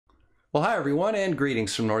Well, hi everyone, and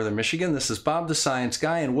greetings from Northern Michigan. This is Bob the Science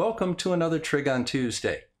Guy, and welcome to another Trig on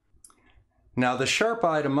Tuesday. Now, the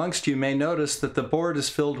sharp-eyed amongst you may notice that the board is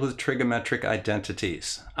filled with trigonometric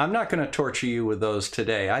identities. I'm not going to torture you with those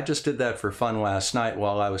today. I just did that for fun last night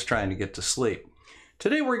while I was trying to get to sleep.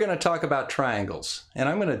 Today we're going to talk about triangles, and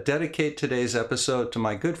I'm going to dedicate today's episode to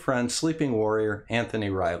my good friend, sleeping warrior, Anthony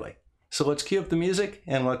Riley. So let's cue up the music,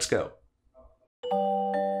 and let's go.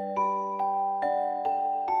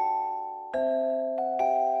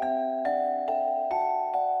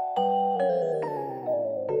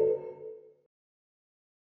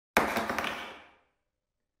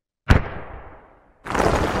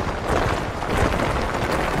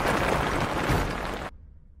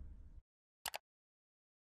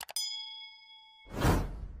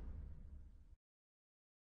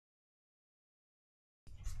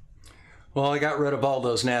 Well, I got rid of all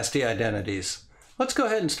those nasty identities. Let's go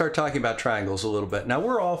ahead and start talking about triangles a little bit. Now,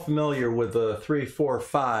 we're all familiar with the 3, 4,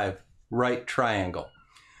 5 right triangle.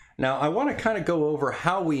 Now, I want to kind of go over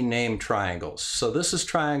how we name triangles. So this is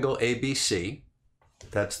triangle ABC.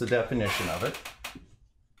 That's the definition of it.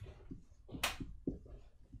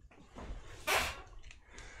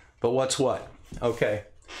 But what's what? Okay.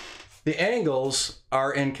 The angles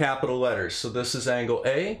are in capital letters. So this is angle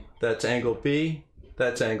A, that's angle B,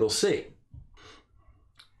 that's angle C.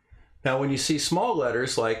 Now, when you see small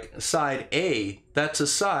letters like side A, that's a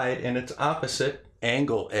side and its opposite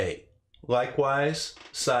angle A. Likewise,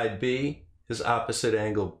 side B is opposite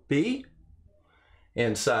angle B,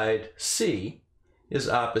 and side C is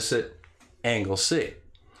opposite angle C.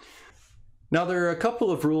 Now, there are a couple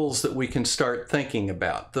of rules that we can start thinking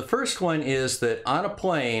about. The first one is that on a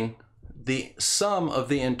plane, the sum of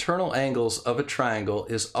the internal angles of a triangle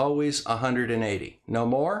is always 180. No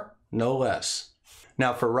more, no less.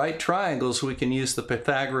 Now, for right triangles, we can use the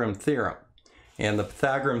Pythagorean theorem. And the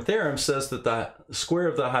Pythagorean theorem says that the square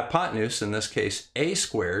of the hypotenuse, in this case a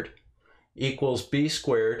squared, equals b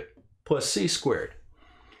squared plus c squared.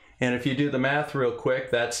 And if you do the math real quick,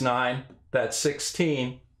 that's 9, that's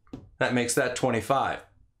 16, that makes that 25.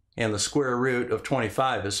 And the square root of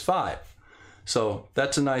 25 is 5. So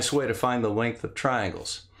that's a nice way to find the length of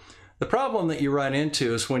triangles. The problem that you run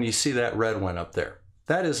into is when you see that red one up there.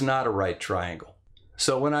 That is not a right triangle.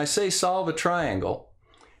 So when I say solve a triangle,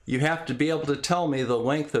 you have to be able to tell me the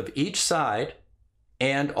length of each side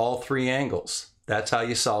and all three angles. That's how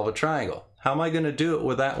you solve a triangle. How am I going to do it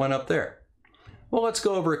with that one up there? Well, let's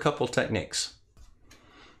go over a couple techniques.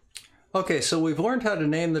 Okay, so we've learned how to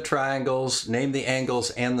name the triangles, name the angles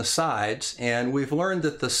and the sides, and we've learned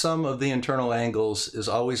that the sum of the internal angles is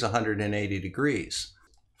always 180 degrees.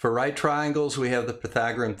 For right triangles, we have the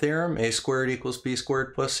Pythagorean theorem, a squared equals b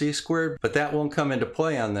squared plus c squared, but that won't come into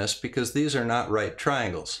play on this because these are not right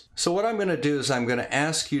triangles. So what I'm going to do is I'm going to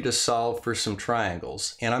ask you to solve for some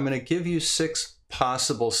triangles, and I'm going to give you 6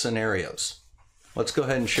 possible scenarios. Let's go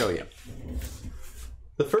ahead and show you.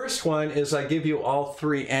 The first one is I give you all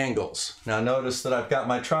 3 angles. Now notice that I've got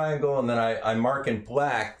my triangle and then I mark in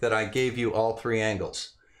black that I gave you all 3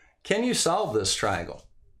 angles. Can you solve this triangle?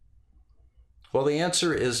 Well, the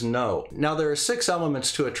answer is no. Now, there are 6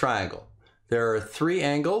 elements to a triangle. There are 3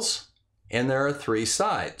 angles and there are 3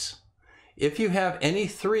 sides. If you have any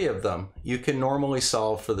 3 of them, you can normally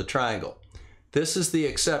solve for the triangle. This is the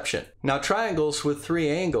exception. Now, triangles with 3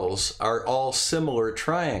 angles are all similar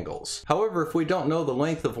triangles. However, if we don't know the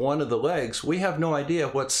length of one of the legs, we have no idea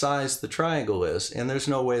what size the triangle is, and there's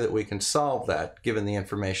no way that we can solve that given the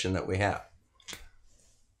information that we have.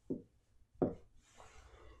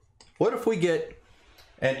 What if we get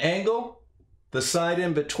an angle, the side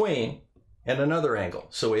in between, and another angle?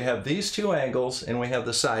 So we have these 2 angles and we have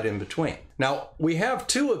the side in between. Now, we have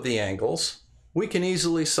 2 of the angles. We can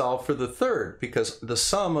easily solve for the third because the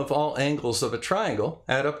sum of all angles of a triangle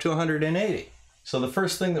add up to 180. So the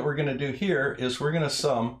first thing that we're going to do here is we're going to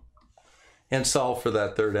sum and solve for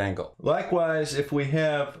that third angle. Likewise, if we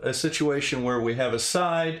have a situation where we have a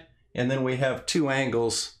side and then we have 2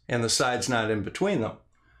 angles and the side's not in between them,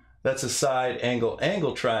 that's a side angle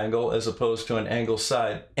angle triangle as opposed to an angle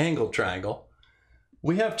side angle triangle.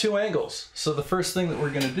 We have 2 angles. So the first thing that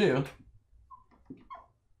we're going to do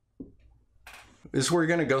is we're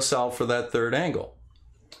going to go solve for that third angle.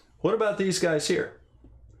 What about these guys here?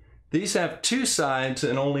 These have 2 sides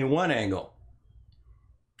and only 1 angle.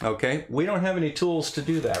 Okay, we don't have any tools to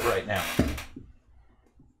do that right now.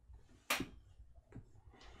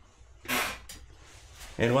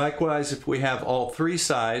 And likewise, if we have all 3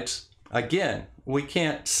 sides, again, we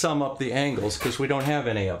can't sum up the angles because we don't have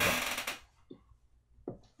any of them.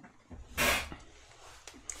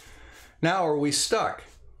 Now, are we stuck?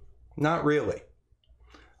 Not really.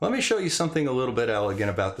 Let me show you something a little bit elegant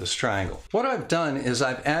about this triangle. What I've done is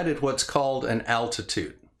I've added what's called an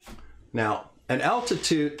altitude. Now, an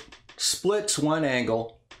altitude splits one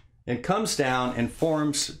angle and comes down and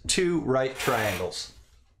forms two right triangles.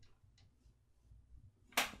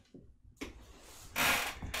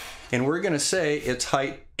 And we're going to say it's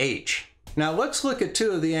height h. Now let's look at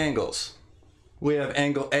two of the angles. We have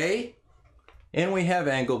angle A and we have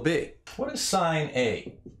angle B. What is sine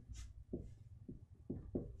A?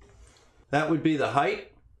 That would be the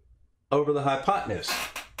height over the hypotenuse.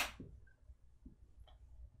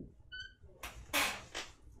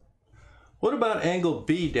 What about angle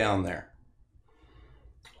B down there?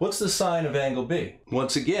 What's the sine of angle B?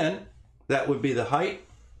 Once again, that would be the height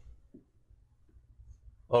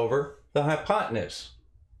over the hypotenuse,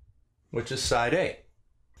 which is side A.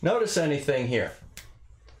 Notice anything here.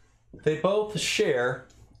 They both share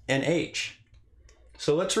an h.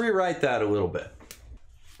 So let's rewrite that a little bit.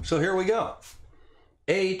 So here we go.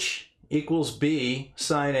 H equals B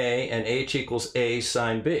sine A and H equals A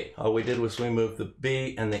sine B. All we did was we moved the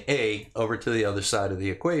B and the A over to the other side of the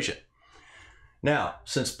equation. Now,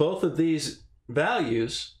 since both of these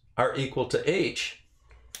values are equal to H,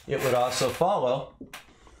 it would also follow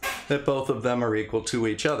that both of them are equal to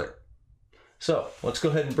each other. So let's go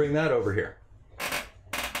ahead and bring that over here.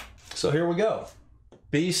 So here we go.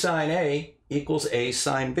 B sine A equals A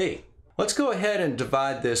sine B. Let's go ahead and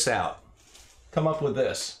divide this out. Come up with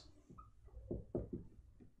this.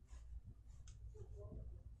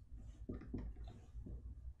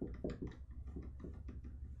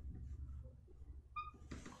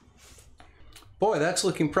 Boy, that's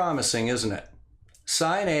looking promising, isn't it?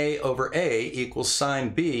 Sine A over A equals sine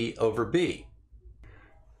B over B.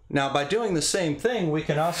 Now, by doing the same thing, we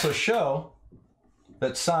can also show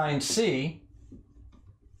that sine C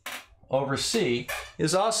over C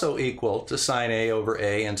is also equal to sine A over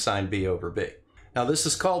A and sine B over B. Now, this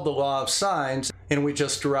is called the law of sines, and we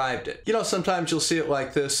just derived it. You know, sometimes you'll see it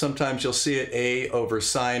like this. Sometimes you'll see it A over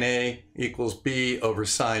sine A equals B over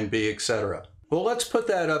sine B, etc. Well, let's put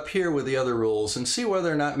that up here with the other rules and see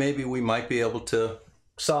whether or not maybe we might be able to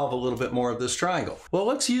solve a little bit more of this triangle. Well,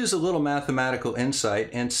 let's use a little mathematical insight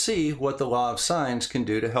and see what the law of sines can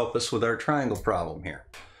do to help us with our triangle problem here.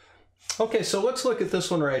 Okay, so let's look at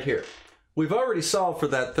this one right here. We've already solved for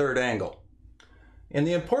that third angle. And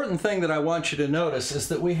the important thing that I want you to notice is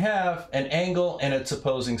that we have an angle and its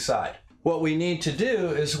opposing side. What we need to do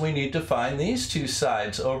is we need to find these two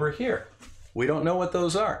sides over here. We don't know what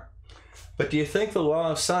those are. But do you think the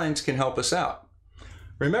law of sines can help us out?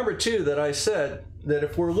 Remember too that I said that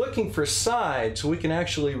if we're looking for sides, we can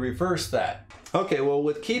actually reverse that. Okay, well,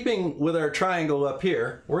 with keeping with our triangle up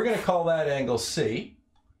here, we're going to call that angle C,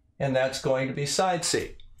 and that's going to be side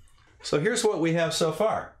C. So here's what we have so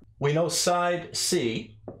far. We know side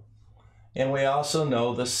C, and we also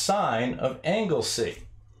know the sine of angle C,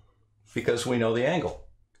 because we know the angle.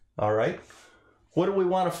 All right? What do we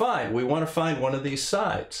want to find? We want to find one of these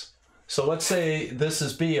sides. So let's say this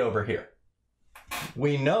is B over here.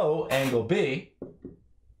 We know angle B,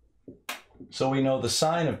 so we know the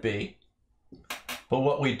sine of B, but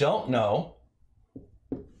what we don't know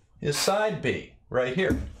is side B right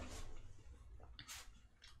here.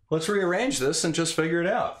 Let's rearrange this and just figure it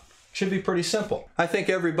out. Should be pretty simple. I think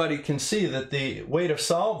everybody can see that the way to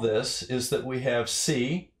solve this is that we have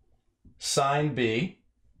C sine B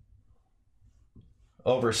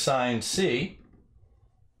over sine C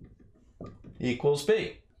equals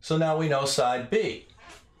B. So now we know side B.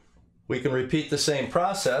 We can repeat the same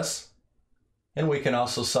process, and we can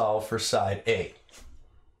also solve for side A.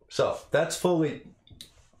 So that's fully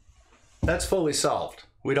solved.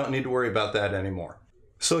 We don't need to worry about that anymore.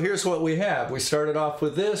 So here's what we have. We started off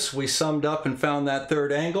with this. We summed up and found that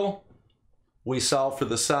third angle. We solved for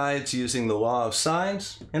the sides using the law of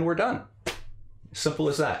sines, and we're done. Simple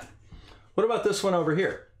as that. What about this one over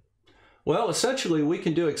here? Well, essentially, we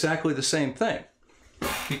can do exactly the same thing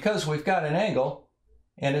because we've got an angle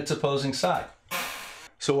and its opposing side.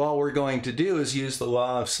 So all we're going to do is use the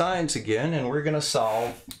law of sines again, and we're going to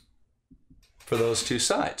solve for those two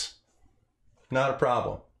sides. Not a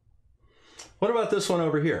problem. What about this one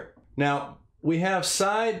over here? Now, we have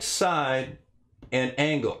side, side, and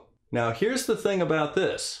angle. Now, here's the thing about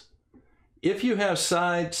this. If you have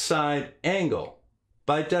side, side, angle,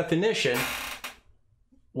 by definition,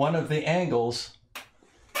 one of the angles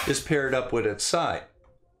is paired up with its side.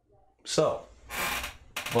 So,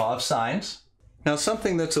 law of sines. Now,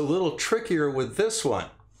 something that's a little trickier with this one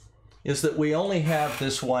is that we only have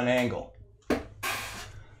this one angle.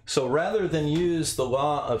 So rather than use the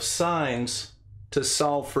law of sines to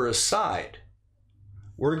solve for a side,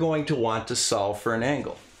 we're going to want to solve for an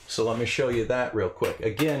angle. So let me show you that real quick.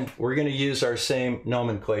 Again, we're going to use our same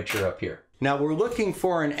nomenclature up here. Now we're looking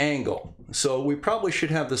for an angle, so we probably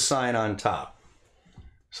should have the sign on top.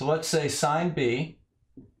 So let's say sine B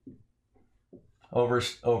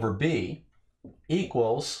over B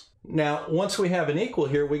equals, now once we have an equal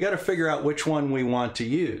here, we got to figure out which one we want to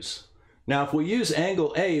use. Now if we use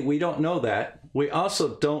angle A, we don't know that. We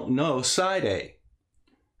also don't know side A.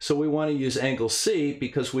 So we want to use angle C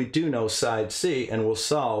because we do know side C, and we'll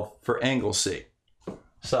solve for angle C.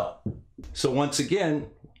 So once again,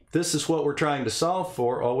 this is what we're trying to solve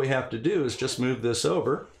for. All we have to do is just move this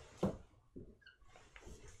over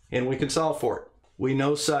and we can solve for it. We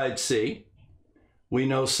know side C, we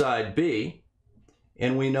know side B,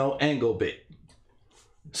 and we know angle B.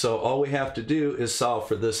 So all we have to do is solve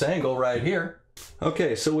for this angle right here.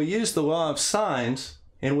 Okay, so we use the law of sines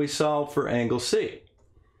and we solve for angle C.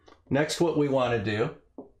 Next, what we want to do,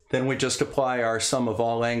 then we just apply our sum of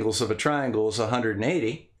all angles of a triangle is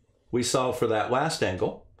 180. We solve for that last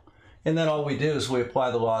angle. And then all we do is we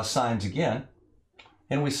apply the law of sines again,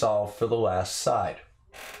 and we solve for the last side,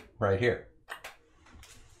 right here.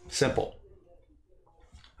 Simple.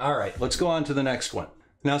 All right, let's go on to the next one.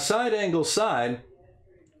 Now, side angle side,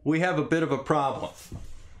 we have a bit of a problem.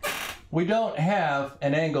 We don't have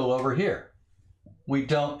an angle over here. We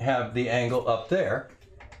don't have the angle up there,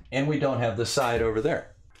 and we don't have the side over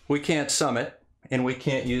there. We can't sum it, and we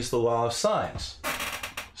can't use the law of sines.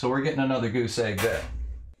 So we're getting another goose egg there.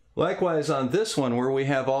 Likewise on this one where we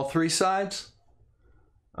have all three sides.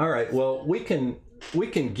 All right, well, we can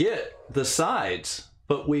get the sides,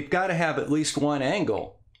 but we've got to have at least one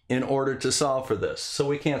angle in order to solve for this. So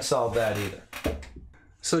we can't solve that either.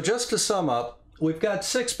 So just to sum up, we've got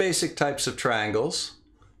 6 basic types of triangles,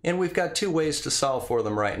 and we've got 2 ways to solve for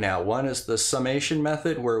them right now. One is the summation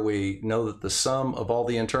method, where we know that the sum of all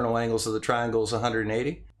the internal angles of the triangle is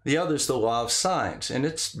 180. The other is the law of sines, and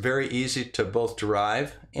it's very easy to both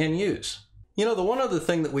derive and use. You know, the one other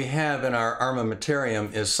thing that we have in our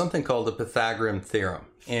armamentarium is something called the Pythagorean theorem,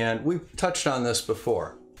 and we've touched on this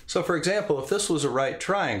before. So for example, if this was a right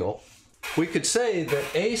triangle, we could say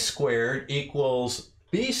that a squared equals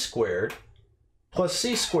b squared plus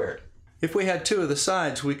c squared. If we had 2 of the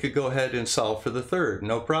sides, we could go ahead and solve for the third,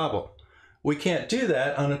 no problem. We can't do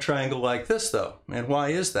that on a triangle like this though, and why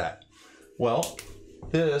is that? Well,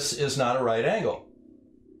 this is not a right angle.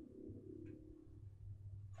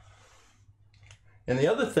 And the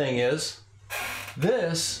other thing is,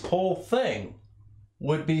 this whole thing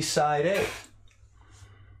would be side A.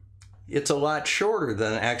 It's a lot shorter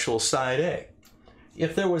than actual side A.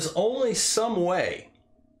 If there was only some way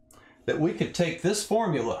that we could take this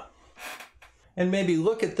formula and maybe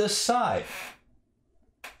look at this side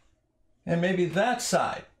and maybe that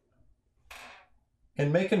side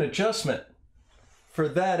and make an adjustment for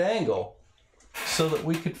that angle so that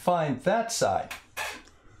we could find that side.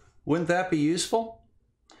 Wouldn't that be useful?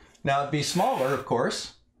 Now it'd be smaller, of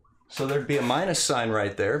course, so there'd be a minus sign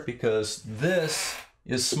right there because this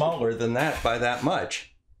is smaller than that by that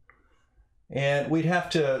much. And we'd have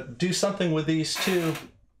to do something with these 2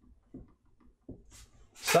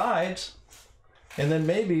 sides, and then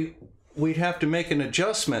maybe we'd have to make an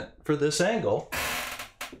adjustment for this angle.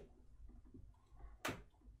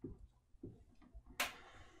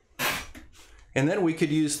 And then we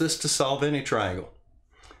could use this to solve any triangle.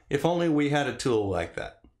 If only we had a tool like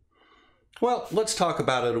that. Well, let's talk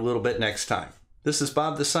about it a little bit next time. This is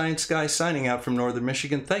Bob the Science Guy signing out from Northern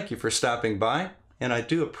Michigan. Thank you for stopping by, and I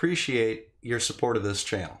do appreciate your support of this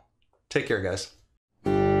channel. Take care, guys.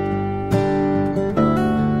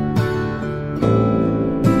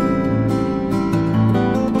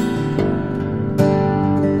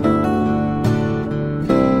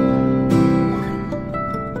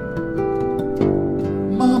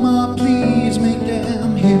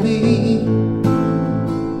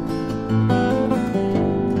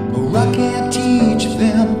 I can't teach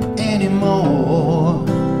them anymore.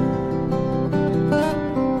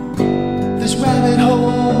 This rabbit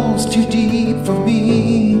hole's too deep for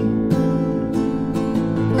me.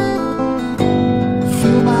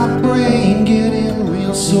 Feel my brain getting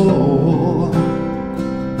real sore.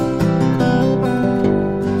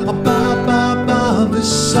 Above the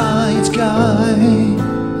science guy.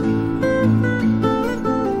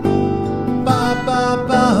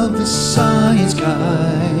 Above the science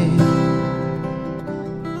guy.